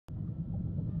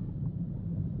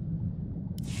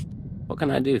What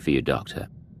can I do for you, Doctor?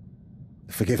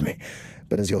 Forgive me,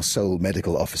 but as your sole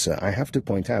medical officer, I have to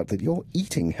point out that your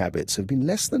eating habits have been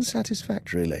less than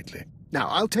satisfactory lately. Now,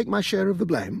 I'll take my share of the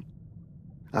blame.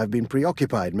 I've been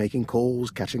preoccupied making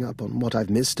calls, catching up on what I've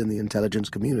missed in the intelligence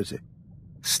community.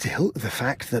 Still, the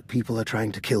fact that people are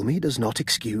trying to kill me does not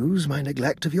excuse my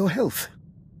neglect of your health.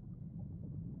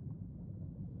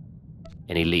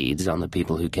 Any leads on the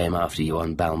people who came after you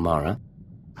on Balmorra?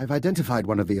 I've identified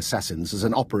one of the assassins as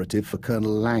an operative for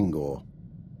Colonel Langor,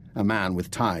 a man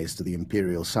with ties to the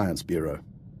Imperial Science Bureau.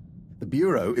 The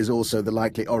Bureau is also the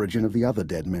likely origin of the other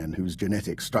dead men whose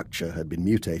genetic structure had been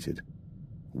mutated.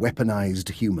 Weaponized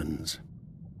humans.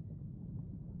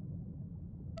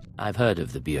 I've heard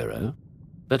of the Bureau,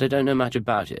 but I don't know much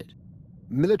about it.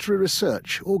 Military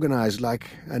research, organized like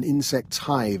an insect's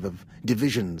hive of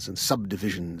divisions and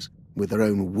subdivisions with their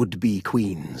own would-be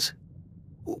queens.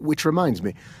 Which reminds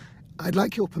me, I'd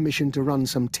like your permission to run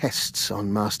some tests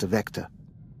on Master Vector.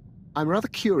 I'm rather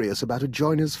curious about a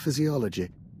joiner's physiology,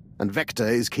 and Vector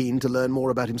is keen to learn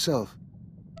more about himself.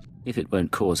 If it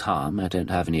won't cause harm, I don't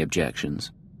have any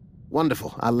objections.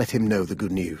 Wonderful. I'll let him know the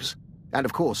good news. And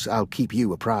of course, I'll keep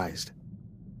you apprised.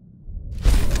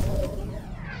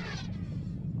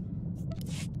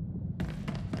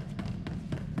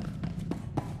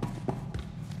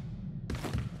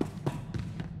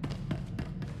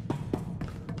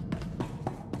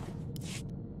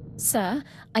 Sir,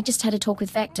 I just had a talk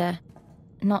with Vector.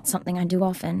 Not something I do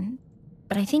often,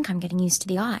 but I think I'm getting used to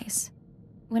the eyes.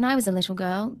 When I was a little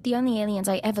girl, the only aliens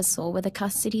I ever saw were the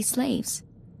cussed city slaves.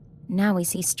 Now we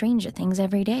see stranger things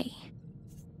every day.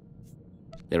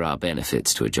 There are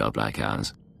benefits to a job like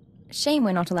ours. Shame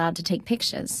we're not allowed to take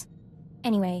pictures.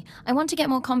 Anyway, I want to get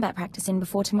more combat practice in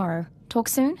before tomorrow. Talk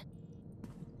soon?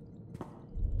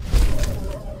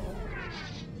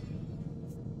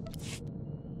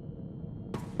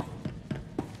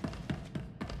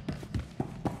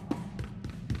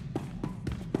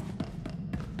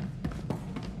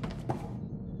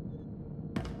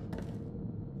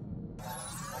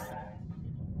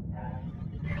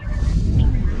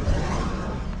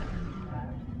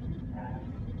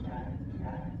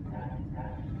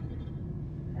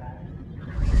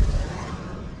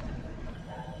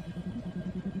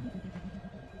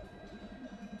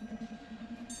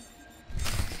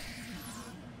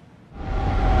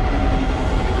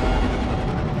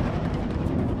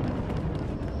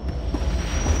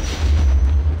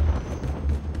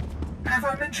 Have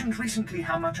I mentioned recently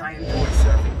how much I enjoy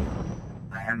serving you?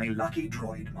 I am a lucky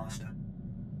droid, Master.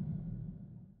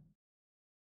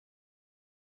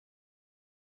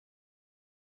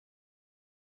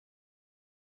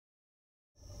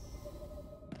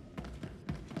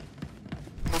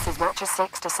 This is Watcher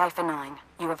 6 to Cipher 9.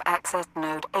 You have accessed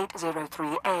Node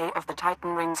 803A of the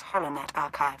Titan Rings HoloNet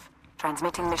archive.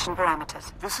 Transmitting mission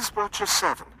parameters. This is Watcher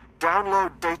 7.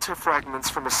 Download data fragments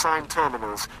from assigned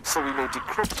terminals so we may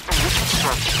decrypt and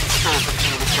reconstruct and store the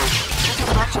communication. This is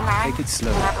Watcher 9. Take it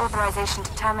slow. You have authorization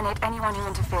to terminate anyone who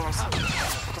interferes.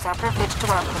 It is our privilege to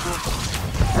work with you.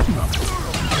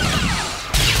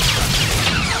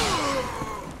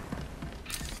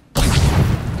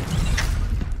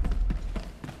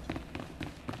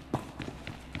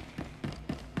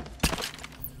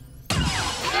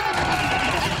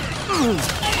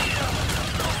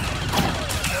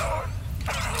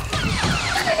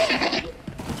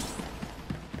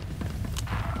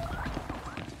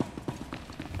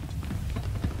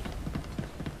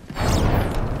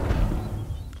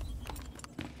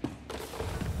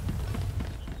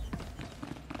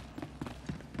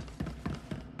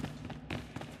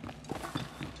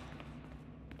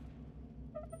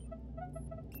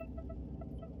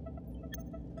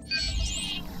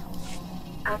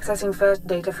 Accessing first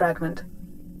data fragment.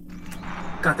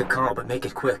 Got the call, but make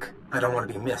it quick. I don't want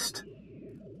to be missed.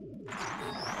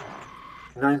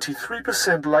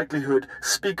 93% likelihood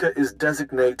speaker is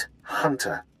designate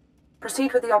Hunter.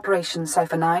 Proceed with the operation,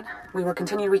 Cipher 9. We will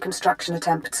continue reconstruction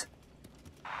attempts.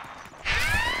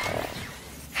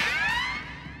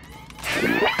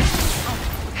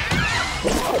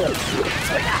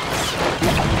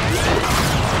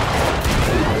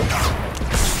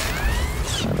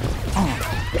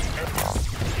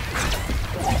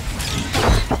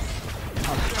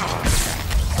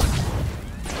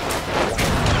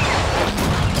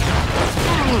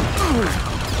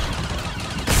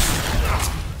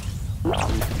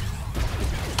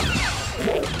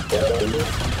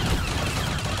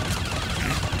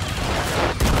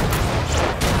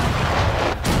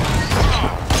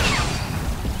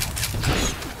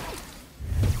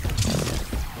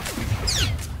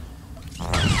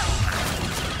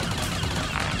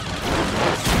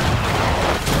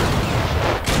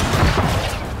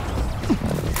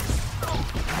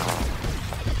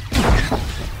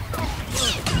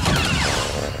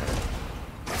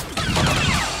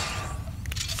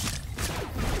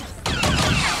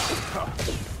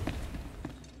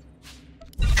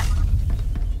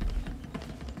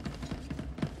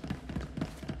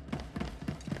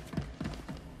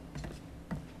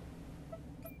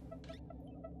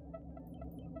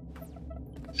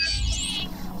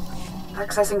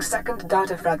 Accessing second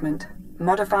data fragment.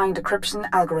 Modifying decryption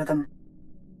algorithm.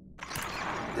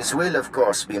 This will, of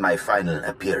course, be my final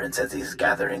appearance at these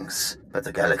gatherings, but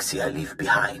the galaxy I leave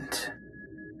behind.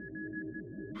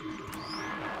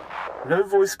 No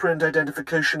voice print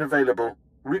identification available.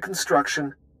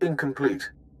 Reconstruction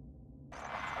incomplete.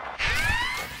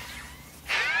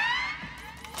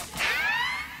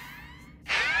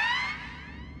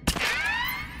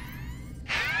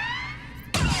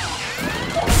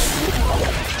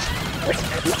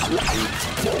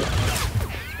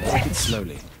 Take it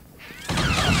slowly.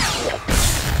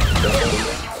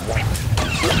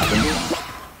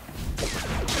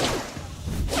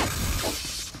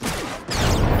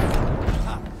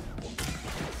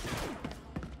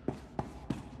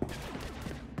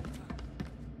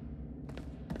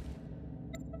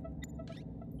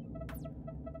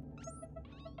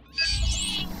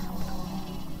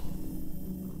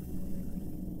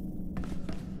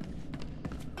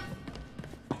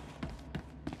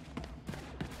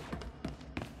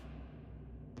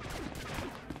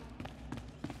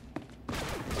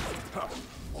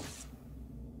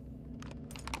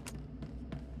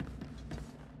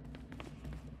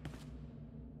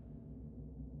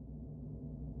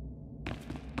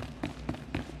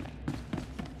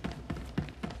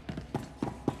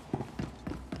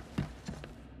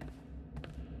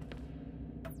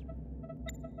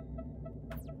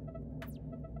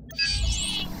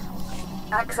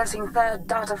 Accessing third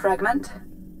data fragment.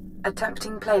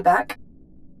 Attempting playback.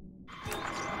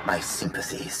 My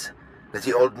sympathies. With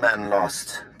the old man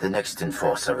lost, the next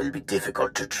enforcer will be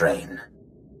difficult to train.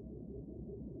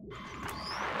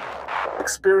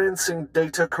 Experiencing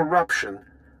data corruption.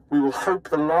 We will hope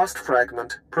the last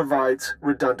fragment provides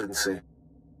redundancy.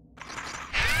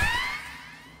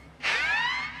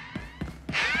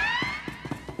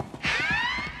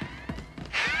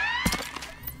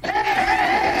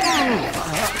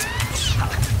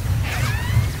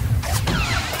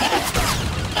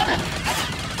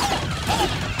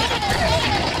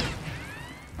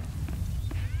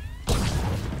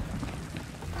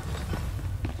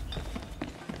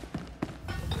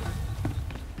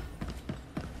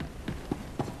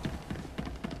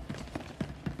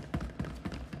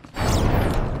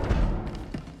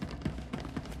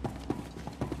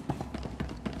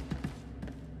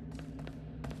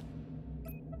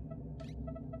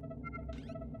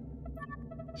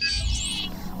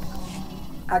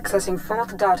 Accessing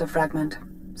fourth data fragment.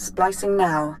 Splicing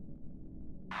now.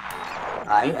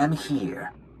 I am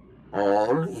here.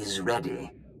 All is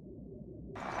ready.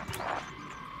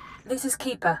 This is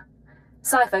Keeper.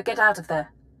 Cypher, get out of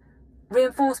there.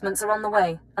 Reinforcements are on the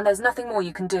way, and there's nothing more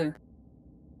you can do.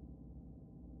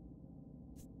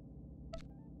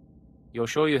 You're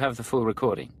sure you have the full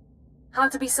recording?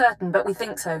 Hard to be certain, but we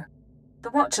think so. The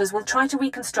Watchers will try to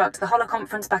reconstruct the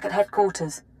holoconference back at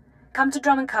headquarters. Come to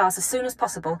Drum and Cars as soon as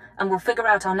possible, and we'll figure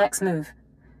out our next move.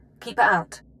 Keeper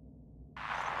out.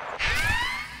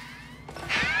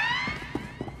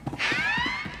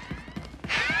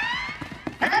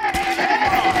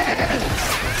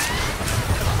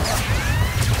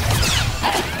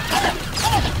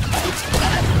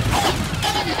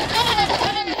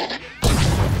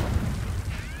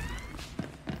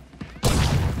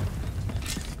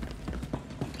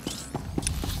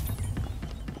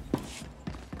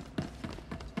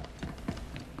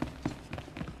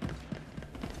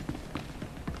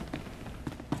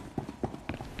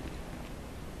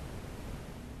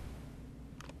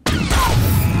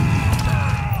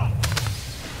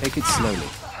 Take it slowly.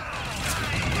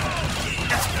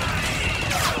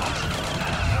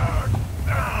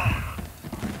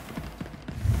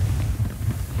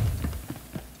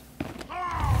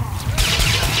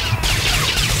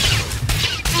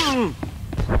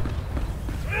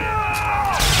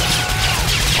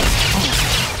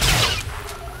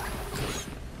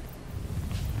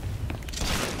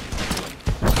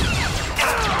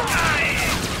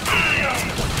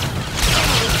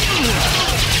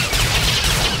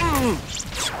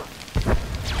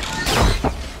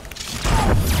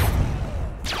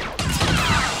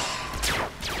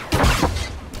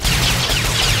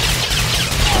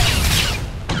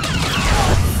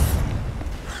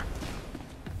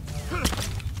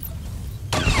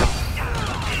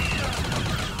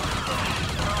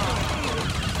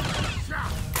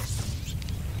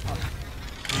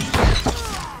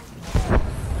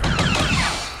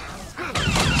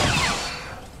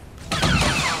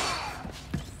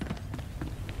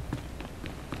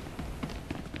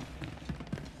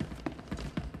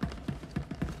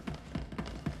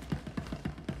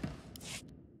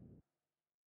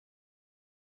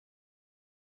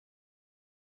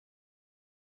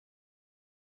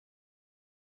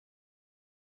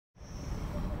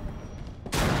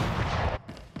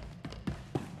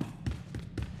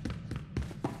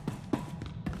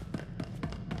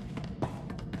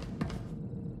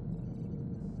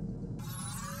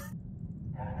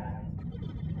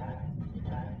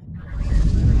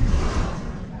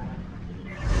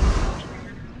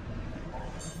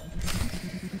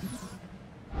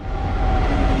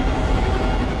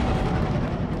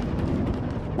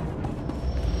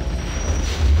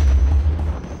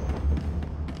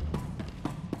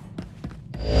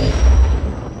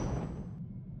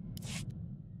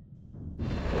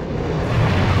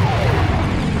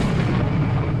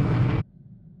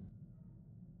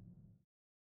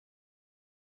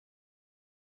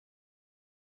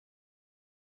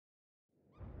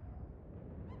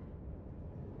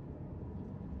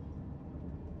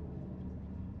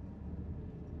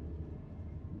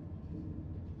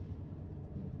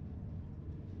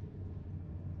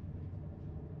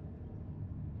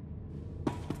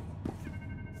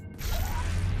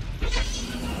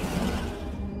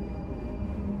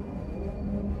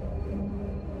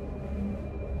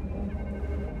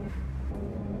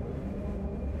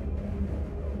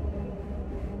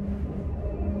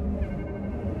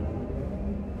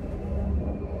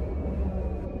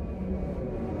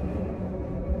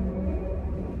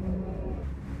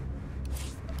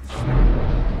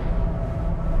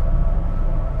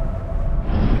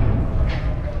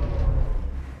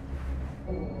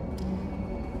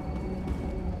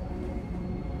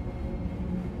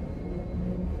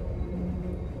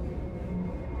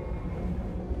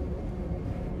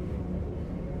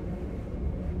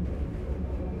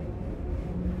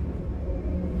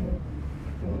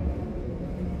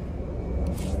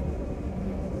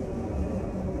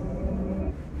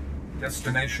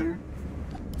 Destination?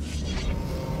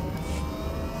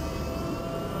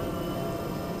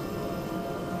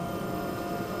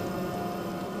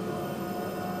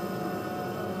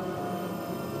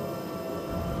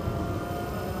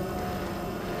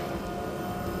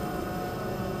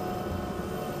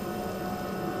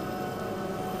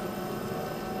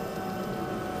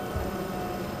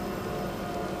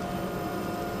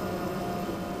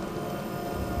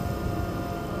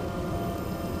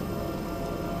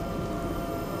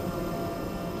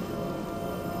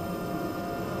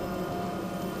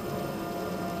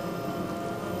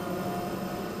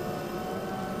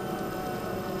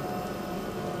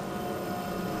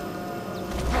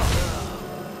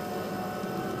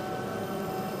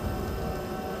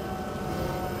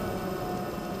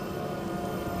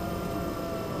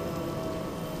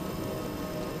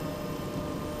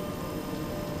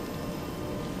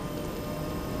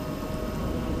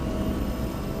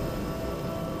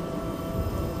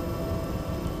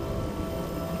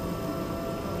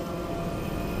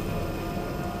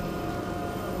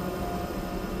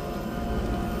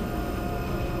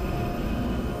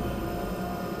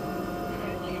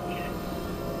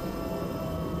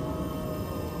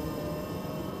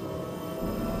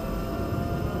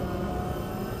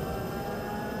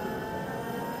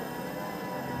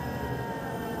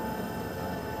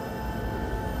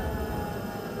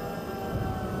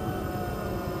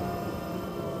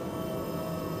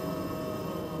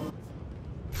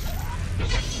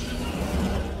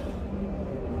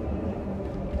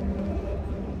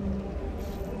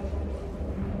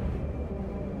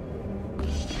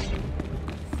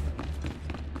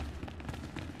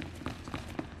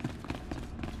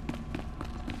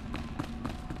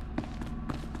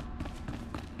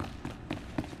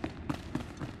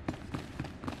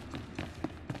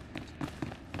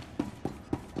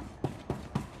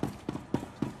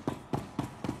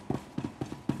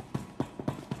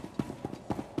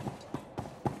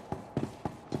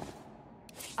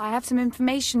 I have some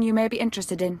information you may be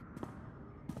interested in.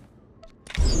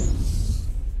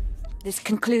 This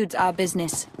concludes our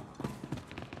business.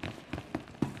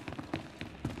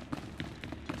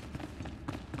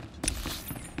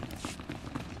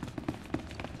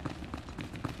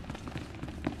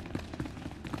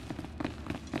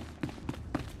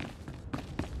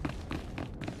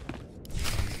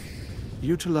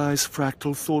 Utilize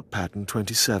fractal thought pattern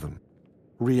 27.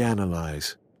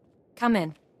 Reanalyze. Come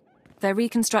in. They're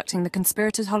reconstructing the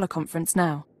Conspirators' Holoconference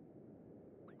now.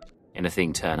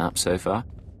 Anything turn up so far?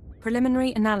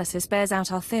 Preliminary analysis bears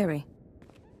out our theory.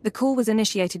 The call was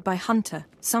initiated by Hunter,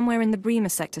 somewhere in the Bremer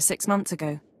sector 6 months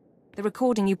ago. The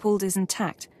recording you pulled is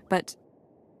intact, but...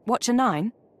 Watcher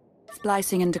 9?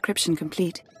 Splicing and decryption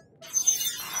complete.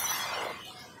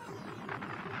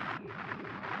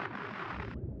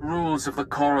 Rules of the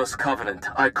Chorus Covenant.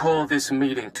 I call this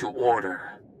meeting to order.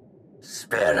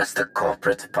 Spare us the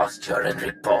corporate posture and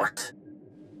report.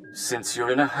 Since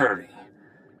you're in a hurry,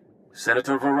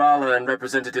 Senator Varala and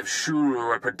Representative Shuru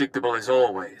are predictable as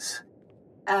always.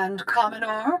 And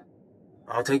Commodore?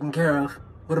 All taken care of.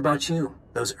 What about you?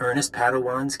 Those earnest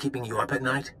Padawans keeping you up at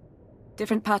night?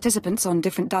 Different participants on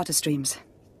different data streams.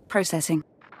 Processing.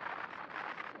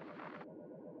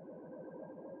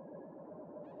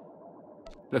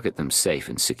 Look at them safe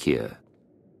and secure.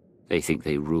 They think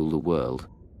they rule the world.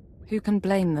 Who can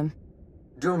blame them?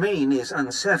 Domain is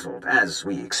unsettled, as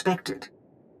we expected.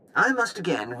 I must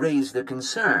again raise the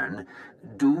concern.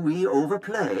 Do we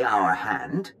overplay our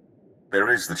hand?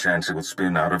 There is the chance it will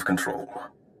spin out of control.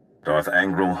 Darth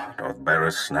Angral, Darth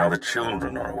Barris, now the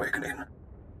children are awakening.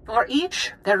 For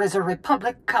each, there is a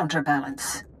Republic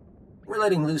counterbalance. We're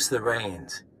letting loose the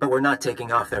reins, but we're not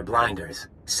taking off their blinders.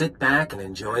 Sit back and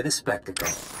enjoy the spectacle.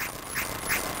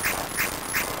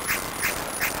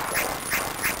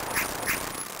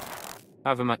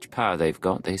 However much power they've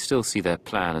got, they still see their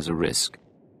plan as a risk.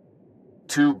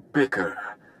 To bicker.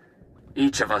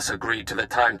 Each of us agreed to the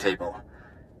timetable.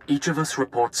 Each of us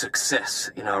reports success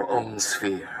in our own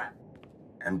sphere.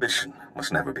 Ambition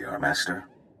must never be our master.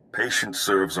 Patience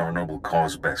serves our noble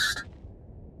cause best.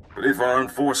 But if our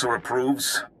enforcer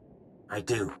approves... I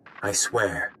do, I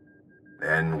swear.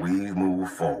 Then we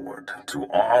move forward to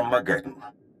Armageddon.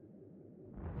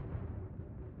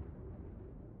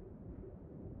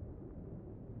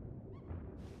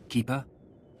 Keeper,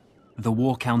 the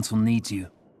War Council needs you.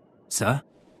 Sir?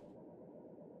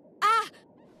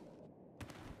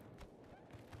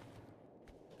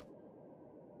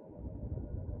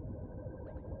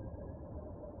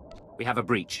 We have a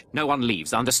breach. No one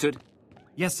leaves, understood?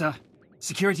 Yes, sir.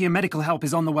 Security and medical help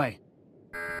is on the way.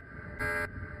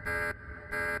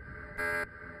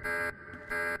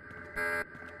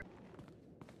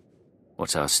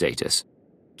 What's our status?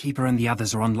 Keeper and the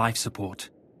others are on life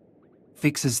support.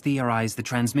 Fixers theorize the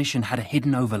transmission had a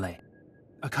hidden overlay.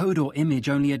 A code or image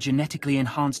only a genetically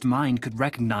enhanced mind could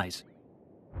recognize.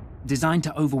 Designed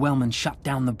to overwhelm and shut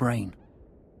down the brain.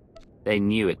 They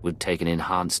knew it would take an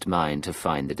enhanced mind to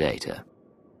find the data.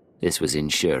 This was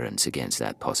insurance against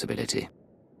that possibility.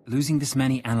 Losing this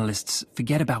many analysts,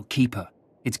 forget about Keeper.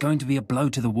 It's going to be a blow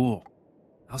to the war.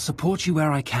 I'll support you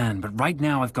where I can, but right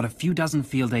now I've got a few dozen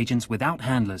field agents without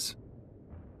handlers.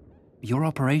 Your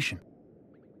operation.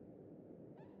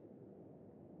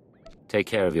 Take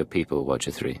care of your people,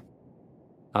 Watcher 3.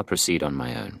 I'll proceed on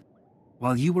my own.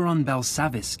 While you were on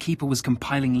Belsavis, Keeper was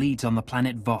compiling leads on the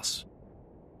planet Voss.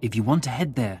 If you want to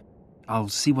head there, I'll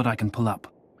see what I can pull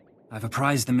up. I've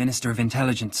apprised the Minister of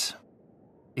Intelligence.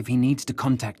 If he needs to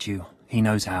contact you, he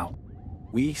knows how.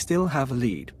 We still have a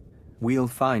lead. We'll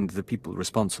find the people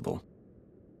responsible.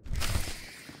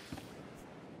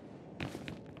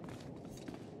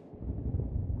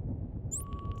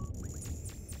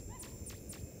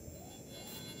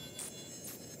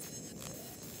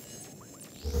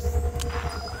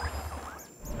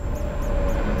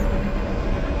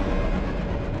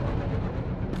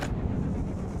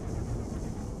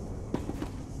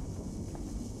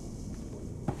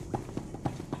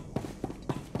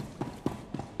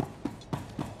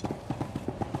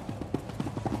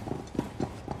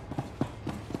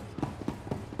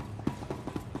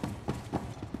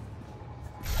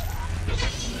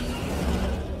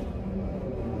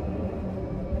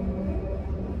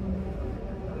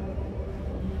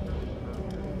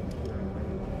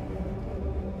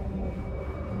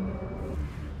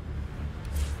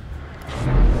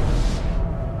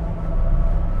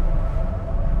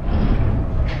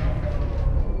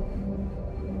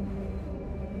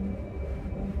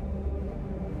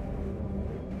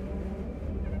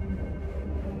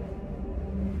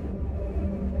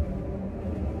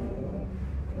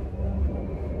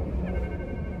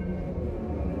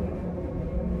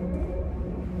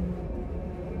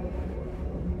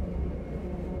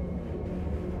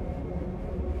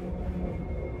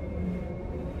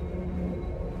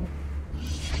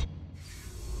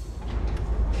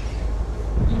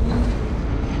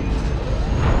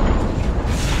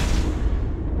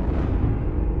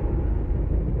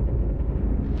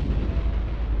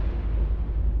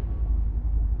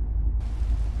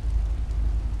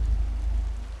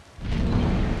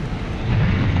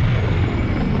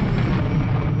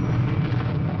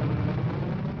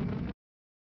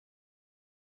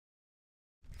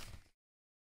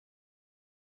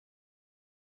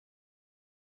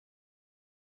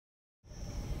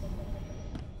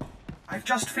 I've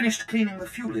just finished cleaning the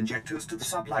fuel injectors to the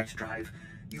sublight drive.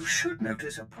 You should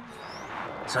notice a...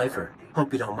 Cypher,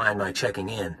 hope you don't mind my checking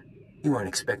in. You weren't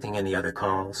expecting any other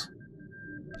calls?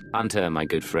 Hunter, my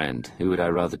good friend. Who would I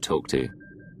rather talk to?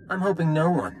 I'm hoping no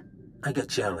one. I get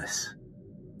jealous.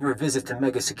 Your visit to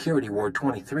Mega Security Ward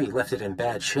 23 left it in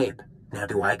bad shape. Now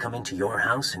do I come into your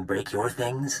house and break your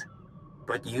things?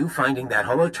 But you finding that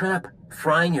holotrap?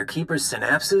 Frying your keeper's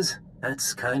synapses?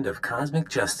 That's kind of cosmic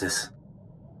justice.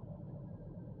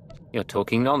 You're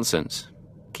talking nonsense.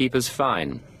 Keeper's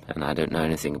fine, and I don't know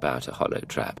anything about a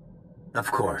holotrap.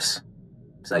 Of course.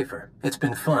 Cypher, it's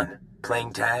been fun.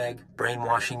 Playing tag,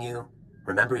 brainwashing you.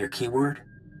 Remember your keyword?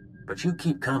 But you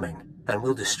keep coming, and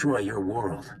we'll destroy your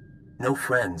world. No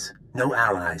friends, no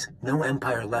allies, no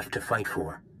empire left to fight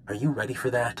for. Are you ready for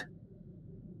that?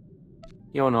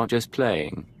 You're not just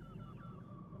playing.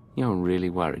 You're really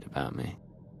worried about me.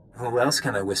 Who else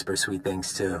can I whisper sweet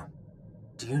things to?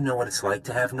 Do you know what it's like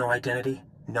to have no identity?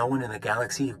 No one in the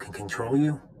galaxy who can control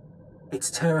you? It's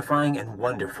terrifying and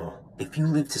wonderful. If you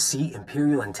live to see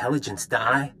Imperial intelligence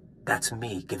die, that's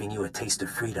me giving you a taste of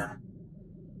freedom.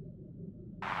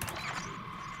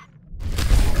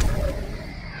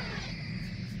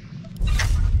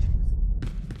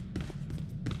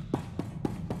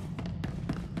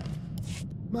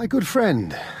 My good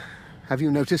friend, have you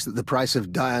noticed that the price of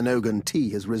Dianogan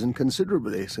tea has risen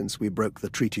considerably since we broke the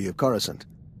Treaty of Coruscant?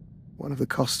 One of the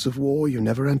costs of war you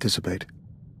never anticipate.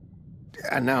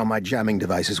 And now my jamming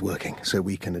device is working, so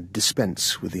we can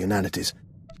dispense with the inanities.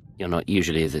 You're not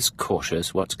usually this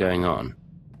cautious. What's going on?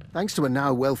 Thanks to a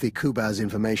now wealthy Kubaz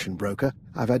information broker,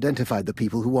 I've identified the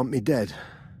people who want me dead.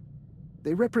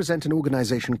 They represent an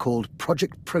organization called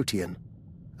Project Protean,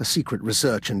 a secret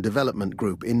research and development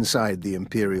group inside the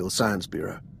Imperial Science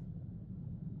Bureau.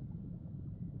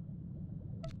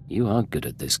 You are good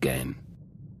at this game.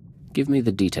 Give me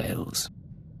the details.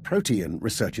 Protean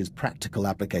researches practical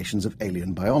applications of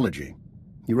alien biology.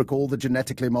 You recall the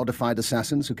genetically modified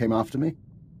assassins who came after me?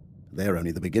 They're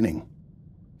only the beginning.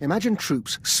 Imagine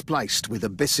troops spliced with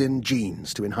Abyssin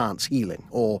genes to enhance healing,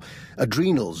 or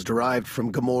adrenals derived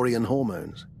from Gamorrean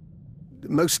hormones.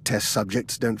 Most test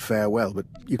subjects don't fare well, but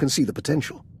you can see the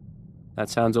potential. That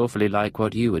sounds awfully like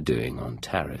what you were doing on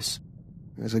Taris.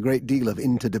 There's a great deal of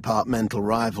interdepartmental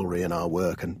rivalry in our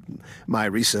work, and my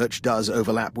research does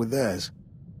overlap with theirs.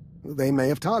 They may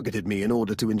have targeted me in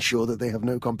order to ensure that they have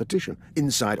no competition,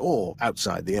 inside or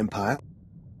outside the Empire.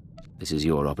 This is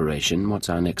your operation. What's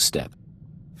our next step?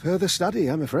 Further study,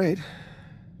 I'm afraid.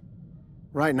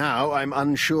 Right now, I'm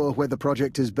unsure where the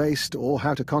project is based or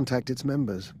how to contact its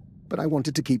members, but I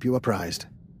wanted to keep you apprised.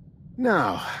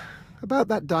 Now, about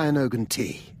that Dianogan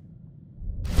tea.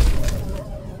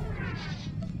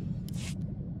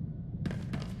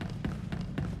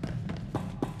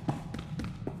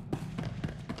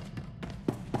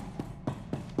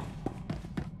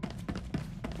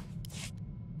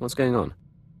 What's going on?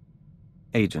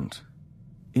 Agent,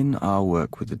 in our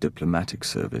work with the diplomatic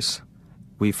service,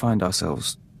 we find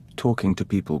ourselves talking to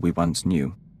people we once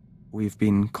knew. We've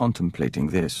been contemplating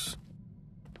this.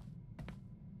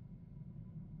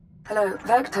 Hello,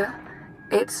 Vector.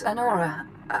 It's Honora.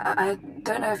 I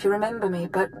don't know if you remember me,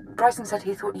 but Bryson said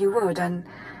he thought you would, and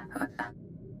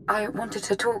I wanted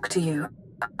to talk to you.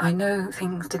 I know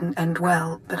things didn't end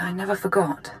well, but I never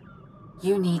forgot.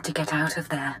 You need to get out of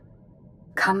there.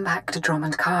 Come back to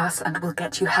Drummond Cast and we'll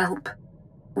get you help.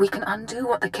 We can undo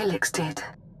what the Killiks did.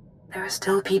 There are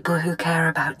still people who care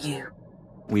about you.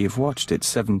 We've watched it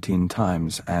 17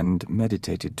 times and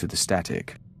meditated to the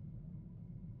static.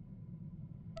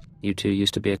 You two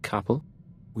used to be a couple?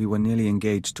 We were nearly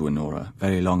engaged to Honora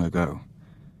very long ago.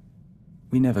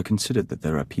 We never considered that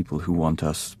there are people who want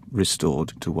us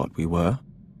restored to what we were.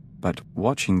 But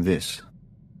watching this,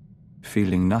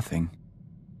 feeling nothing,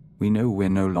 we know we're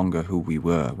no longer who we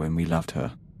were when we loved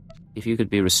her. If you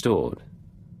could be restored,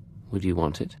 would you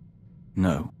want it?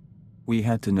 No. We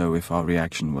had to know if our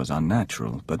reaction was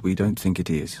unnatural, but we don't think it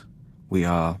is. We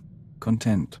are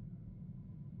content.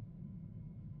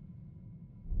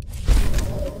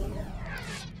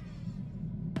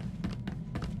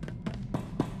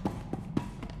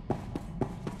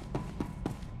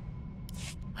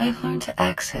 I've learned to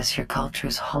access your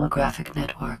culture's holographic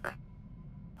network.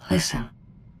 Listen.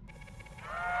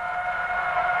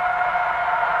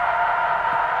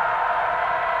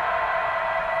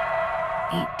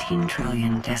 18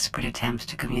 trillion desperate attempts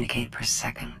to communicate per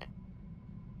second.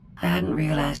 I hadn't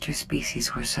realized your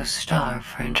species were so starved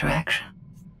for interaction.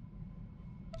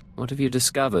 What have you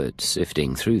discovered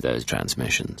sifting through those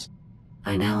transmissions?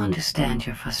 I now understand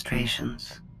your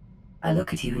frustrations. I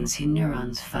look at you and see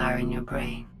neurons fire in your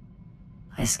brain.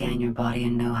 I scan your body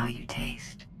and know how you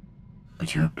taste.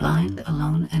 But you are blind,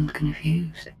 alone, and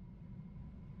confused.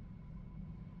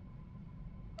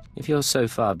 If you're so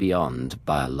far beyond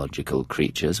biological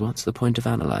creatures, what's the point of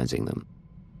analyzing them?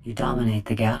 You dominate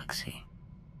the galaxy.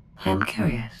 I am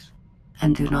curious,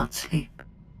 and do not sleep.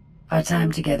 Our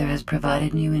time together has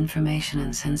provided new information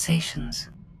and sensations.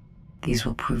 These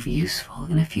will prove useful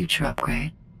in a future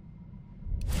upgrade.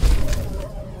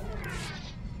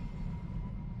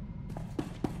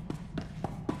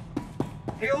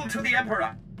 Hail to the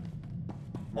Emperor!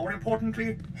 More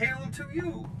importantly, hail to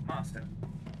you, Master.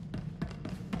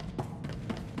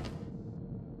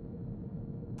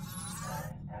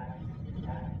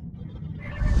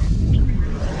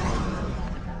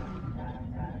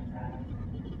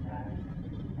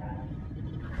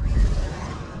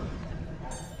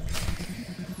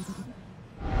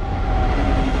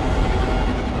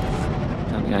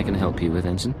 Something I can help you with,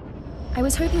 Ensign? I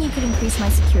was hoping you could increase my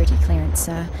security clearance,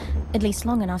 sir. At least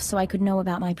long enough so I could know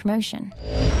about my promotion.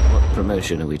 What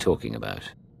promotion are we talking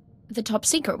about? The top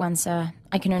secret one, sir.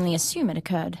 I can only assume it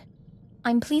occurred.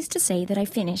 I'm pleased to say that I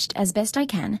finished, as best I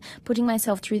can, putting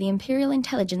myself through the Imperial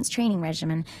Intelligence training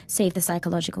regimen, save the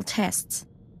psychological tests.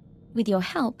 With your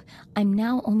help, I'm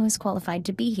now almost qualified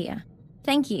to be here.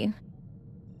 Thank you.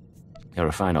 You're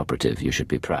a fine operative. You should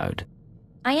be proud.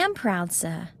 I am proud,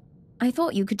 sir. I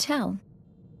thought you could tell.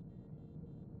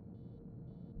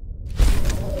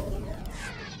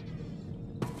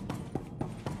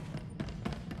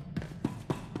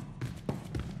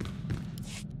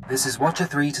 This is Watcher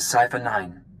 3 to Cypher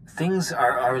 9. Things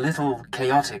are a little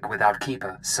chaotic without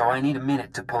Keeper, so I need a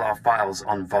minute to pull our files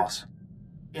on Voss.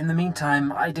 In the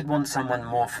meantime, I did want someone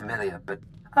more familiar, but...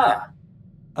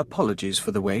 Apologies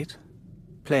for the wait.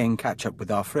 Playing catch-up with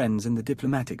our friends in the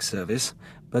diplomatic service,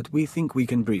 but we think we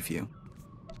can brief you.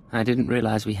 I didn't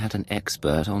realize we had an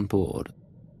expert on board.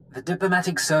 The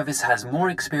diplomatic service has more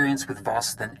experience with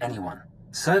Voss than anyone.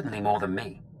 Certainly more than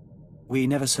me. We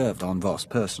never served on Voss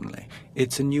personally.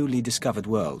 It's a newly discovered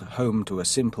world, home to a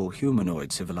simple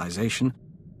humanoid civilization.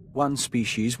 One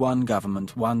species, one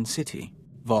government, one city.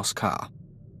 Voss Ka.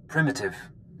 Primitive.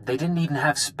 They didn't even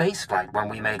have spaceflight when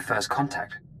we made first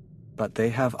contact. But they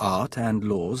have art and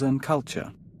laws and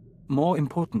culture. More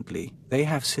importantly, they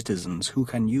have citizens who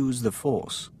can use the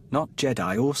Force. Not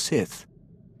Jedi or Sith,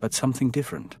 but something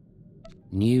different.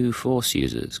 New Force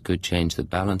users could change the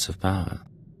balance of power.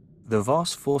 The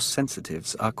Voss Force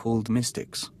sensitives are called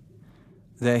mystics.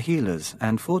 They're healers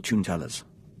and fortune-tellers,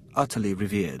 utterly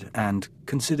revered and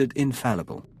considered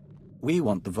infallible. We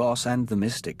want the Voss and the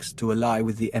mystics to ally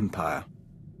with the Empire.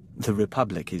 The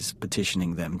Republic is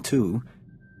petitioning them too,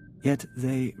 yet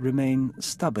they remain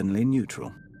stubbornly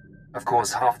neutral. Of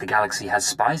course, half the galaxy has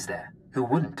spies there. Who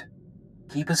wouldn't?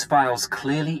 Keeper's files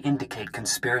clearly indicate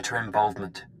conspirator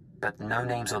involvement, but no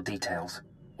names or details.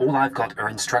 All I've got are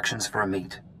instructions for a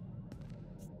meet.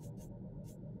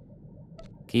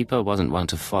 Keeper wasn't one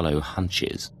to follow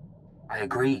hunches. I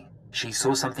agree. She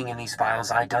saw something in these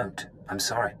files I don't. I'm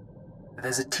sorry.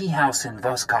 There's a tea house in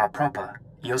Voskar proper.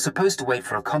 You're supposed to wait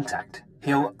for a contact.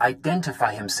 He'll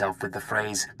identify himself with the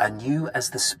phrase, anew as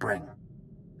the spring.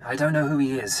 I don't know who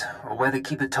he is, or whether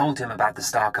Keeper told him about the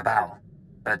Star Cabal,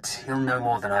 but he'll know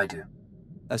more than I do.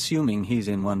 Assuming he's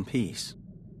in one piece.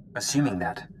 Assuming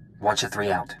that, Watcher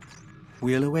 3 out.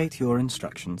 We'll await your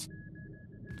instructions.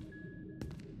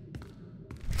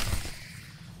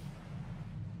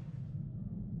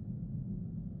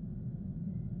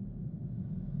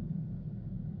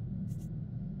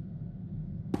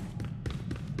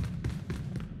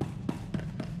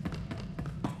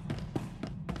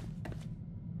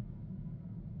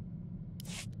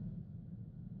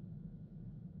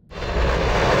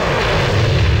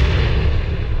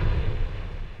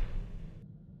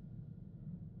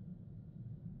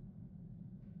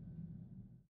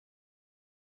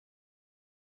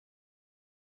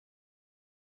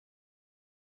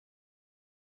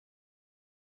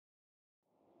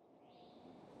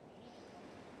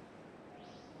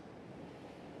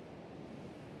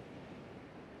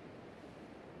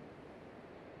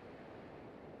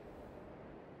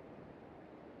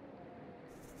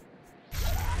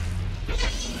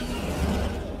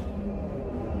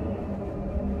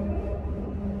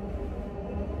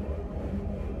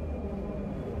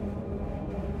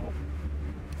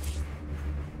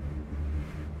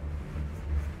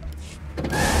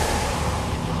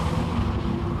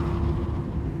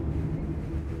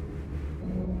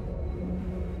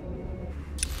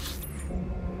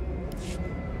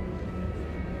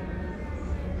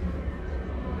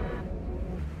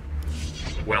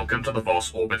 Welcome to the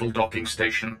Voss Orbital Docking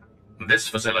Station. This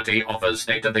facility offers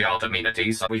state-of-the-art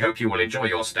amenities. We hope you will enjoy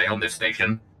your stay on this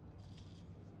station.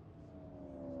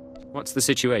 What's the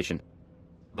situation?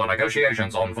 The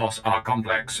negotiations on Voss are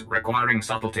complex, requiring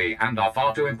subtlety, and are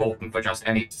far too important for just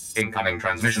any incoming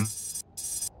transmission.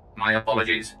 My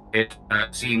apologies. It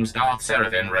seems Darth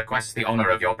Seraphim requests the honor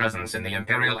of your presence in the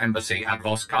Imperial Embassy at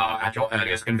Voss Ka at your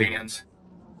earliest convenience.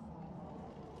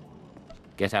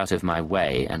 Get out of my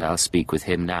way, and I'll speak with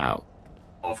him now.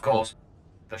 Of course.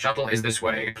 The shuttle is this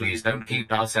way. Please don't keep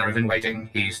Darth Seraphim waiting.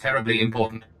 He's terribly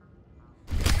important.